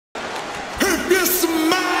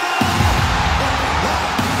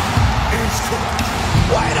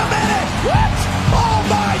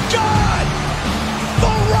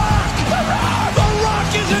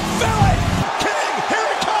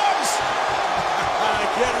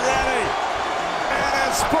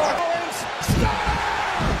sport.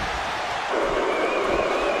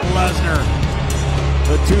 Lesnar,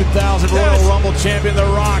 the 2000 Royal Rumble champion, The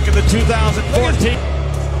Rock, in the 2014.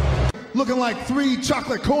 Looking like 3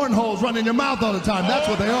 chocolate cornholes running your mouth all the time. That's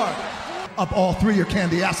what they are. Up all 3 your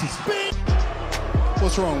candy asses.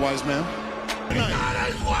 What's wrong, wise man?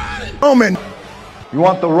 Roman. You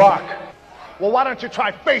want The Rock? Well, why don't you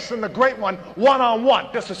try facing the Great One one-on-one?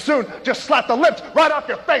 Just as soon, just slap the lips right off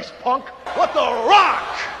your face, punk. What The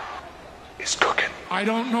Rock is cooking. I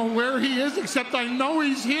don't know where he is, except I know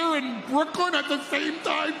he's here in Brooklyn at the same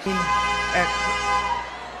time.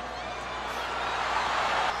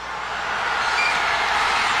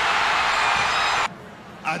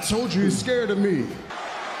 I told you he's scared of me.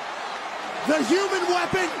 The human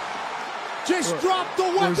weapon just dropped the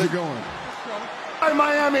weapon. Where's he going? Hi,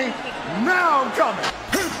 Miami. Now I'm coming.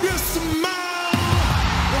 If you smile,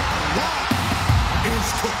 what The Rock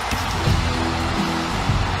is cooking.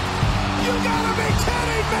 You gotta be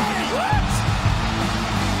kidding me! What?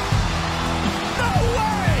 No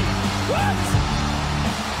way! What?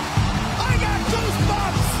 I got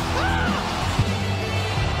goosebumps! Ah!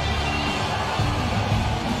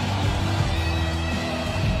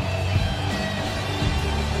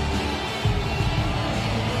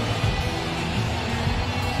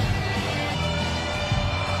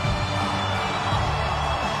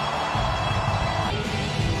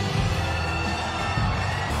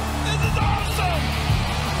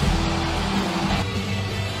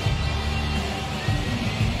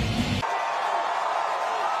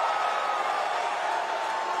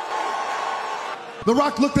 The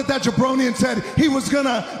Rock looked at that jabroni and said he was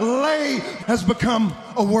gonna lay. Has become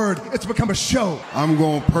a word. It's become a show. I'm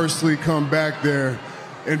going to personally come back there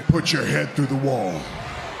and put your head through the wall.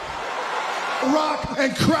 Rock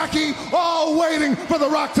and Cracky all waiting for The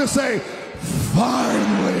Rock to say,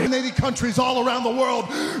 finally. In 80 countries all around the world,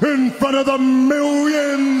 in front of the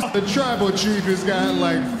millions. The tribal chief has got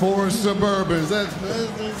like 4 Suburbans. That's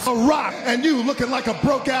The Rock and you looking like a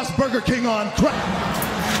broke-ass Burger King on crack.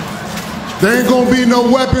 There ain't gonna be no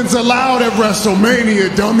weapons allowed at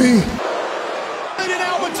WrestleMania, dummy.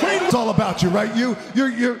 It's all about you, right? You're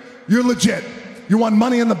legit. You want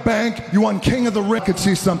Money in the Bank. You want King of the Ring. I could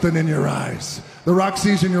see something in your eyes. The Rock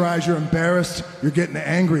sees in your eyes you're embarrassed. You're getting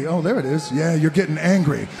angry. Oh, there it is. Yeah, you're getting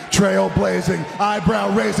angry. Trailblazing,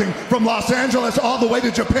 eyebrow raising from Los Angeles all the way to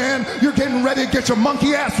Japan. You're getting ready to get your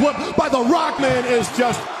monkey ass whooped by The Rock. Man is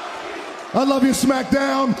just. I love you,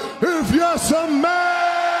 SmackDown. If you're some man.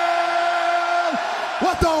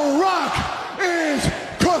 What The Rock is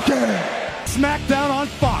cooking. SmackDown on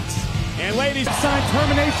Fox. And ladies, sign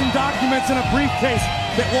termination documents in a briefcase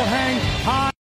that will hang high.